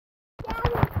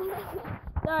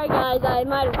Sorry guys, I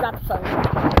might have dropped the phone.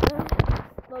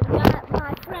 But we got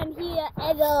my friend here,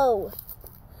 Edo.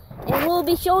 And we'll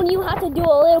be showing you how to do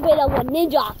a little bit of a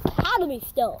Ninja Academy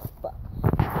stuff. So,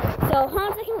 hold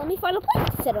on a second, let me find a place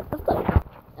to set up the phone.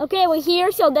 Okay, we're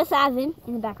here, so that's Evan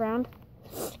in the background.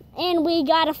 And we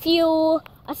got a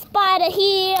spider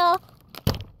here.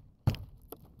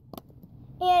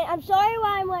 And I'm sorry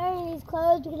why I'm wearing these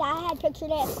clothes because I had pictured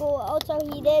it at school. Also,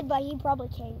 he did, but he probably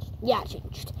changed. Yeah, I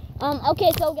changed. Okay,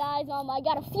 so guys, I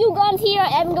got a few guns here.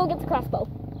 Evan, go get the crossbow.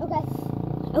 Okay.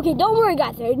 Okay, don't worry,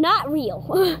 guys. They're not real.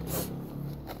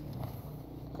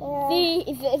 Yeah. See,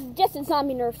 it's just a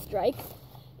zombie nerf strike.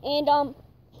 And,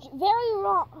 very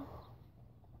wrong.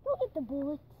 Don't hit the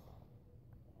bullets.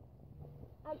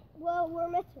 Well, we're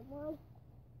missing one.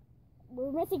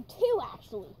 We're missing two,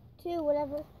 actually. Two,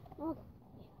 whatever. Okay.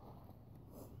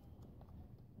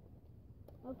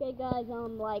 Okay, guys,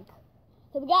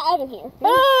 so we got Evan here.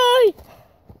 Hey!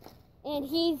 And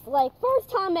he's, first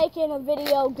time making a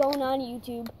video going on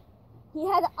YouTube. He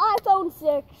had an iPhone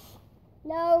 6.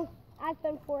 No,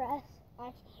 iPhone 4S.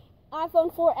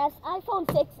 iPhone 4S. iPhone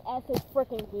 6S is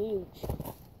freaking huge.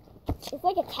 It's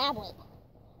like a tablet.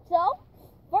 So,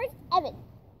 first, Evan.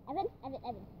 Evan.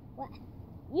 What?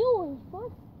 You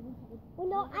first. Well,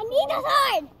 no, I need a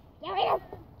sword! Get here.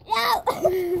 No!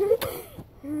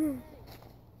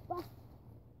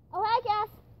 Oh, hi, Cass. I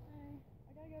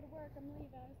gotta go to work. I'm leaving.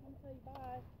 I just want to tell you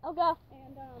bye. Okay.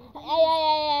 And,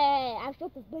 Hey. I'm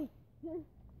supposed to sleep.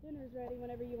 dinner's ready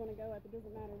whenever you want to go up. It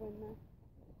doesn't matter when,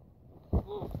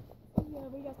 Yeah,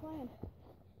 what you guys playing?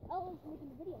 Oh, I'm making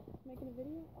a video. Making a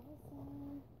video?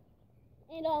 Awesome.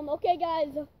 And, okay,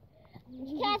 guys.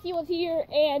 Cassie was here,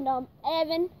 and,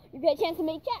 Evan, you get a chance to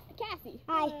meet Cassie.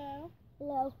 Hi. Hello.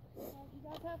 Hello. You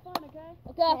guys have fun, okay?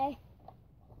 Okay.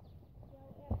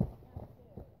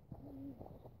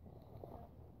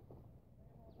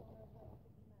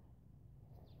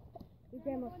 Your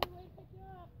grandma's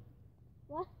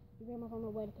what? Your grandma's on the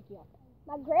way to pick you up.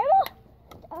 My grandma?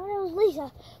 Oh, it was Lisa.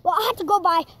 Well, I have to go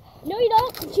by. No, you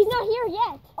don't. She's not here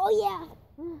yet. Oh, yeah.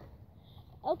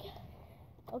 Okay.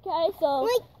 Okay, so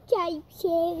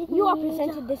you are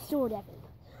presented this sword, Evan.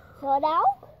 So now?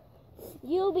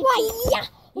 You'll be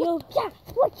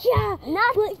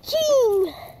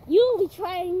You'll be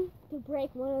trying to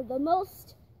break one of the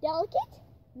most delicate,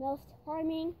 most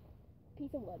harming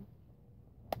piece of wood.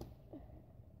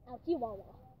 Out, Chihuahua.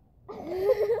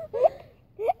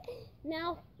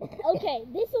 Now, okay,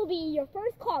 this will be your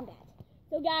first combat.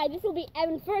 So, guys, this will be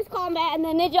Evan's first combat and the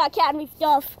Ninja Academy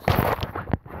stuff.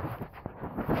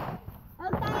 Okay,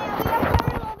 I'll be up there a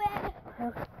little bit.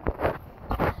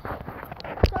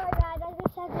 Sorry, guys, I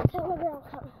just had to tell a girl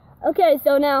something. Okay,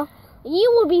 so now you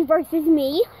will be versus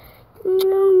me.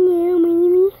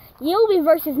 You'll be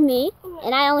versus me,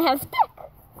 and I only have a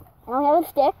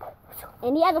stick.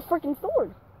 And he has a freaking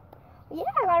sword. Yeah,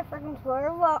 I got a freaking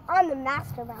sword. Well, I'm the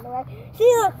master, by the way.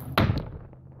 See, look.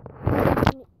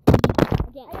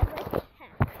 Again.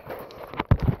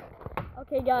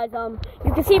 Okay, guys.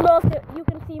 You can see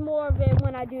more of it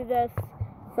when I do this.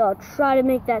 So try to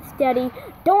make that steady.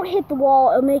 Don't hit the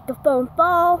wall; it'll make the phone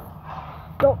fall.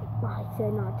 Don't. I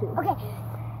said not to. Okay,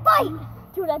 fight!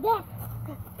 To the death.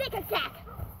 Stick attack.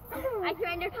 I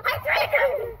surrender.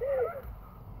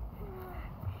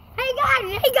 Hey guys,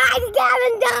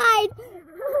 Gavin died!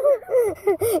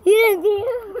 You didn't see him?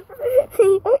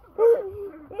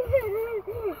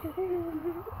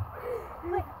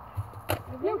 Wait.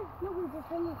 No, we just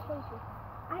turn this closer.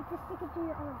 I have to stick it through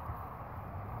your arm.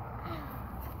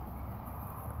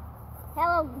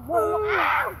 Hello.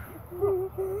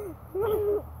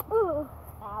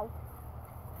 Ow.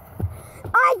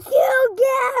 I killed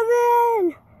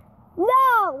Gavin!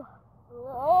 No!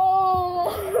 No!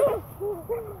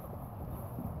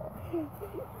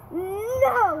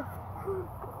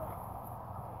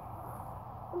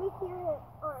 Let me hear it.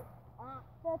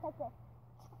 No, touch it.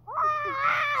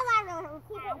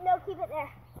 Keep it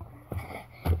there.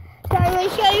 So I'm going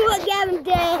to show you what Gavin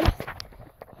did.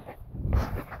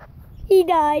 He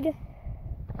died.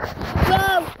 So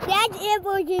that's it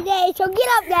for today. So get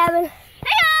up, Gavin.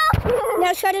 Hello!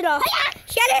 Now shut it off.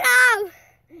 Shut it off!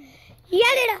 Shut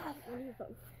it off!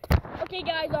 Okay,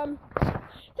 guys,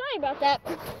 sorry about that.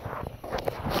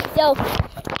 So, ow!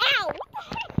 What the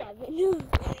heck, Evan?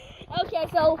 Okay,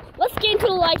 so let's get into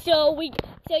the light show. Okay,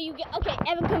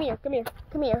 Evan, come here.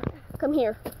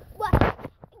 What?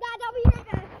 Guys, I'll be right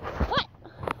back. What?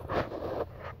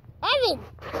 Evan!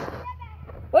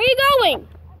 Where are you going?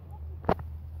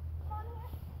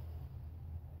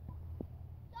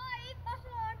 Sorry, pass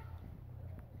it on.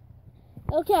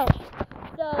 Okay,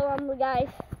 so, guys,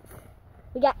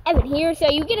 We got Evan here, so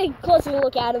you get a closer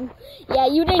look at him. Yeah,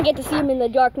 you didn't get to see him in the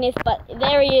darkness, but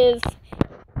there he is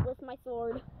with my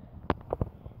sword.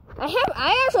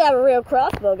 I actually have a real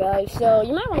crossbow, guys, so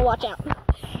you might want to watch out.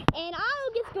 And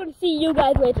I'll just go to see you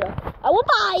guys later.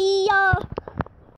 Bye.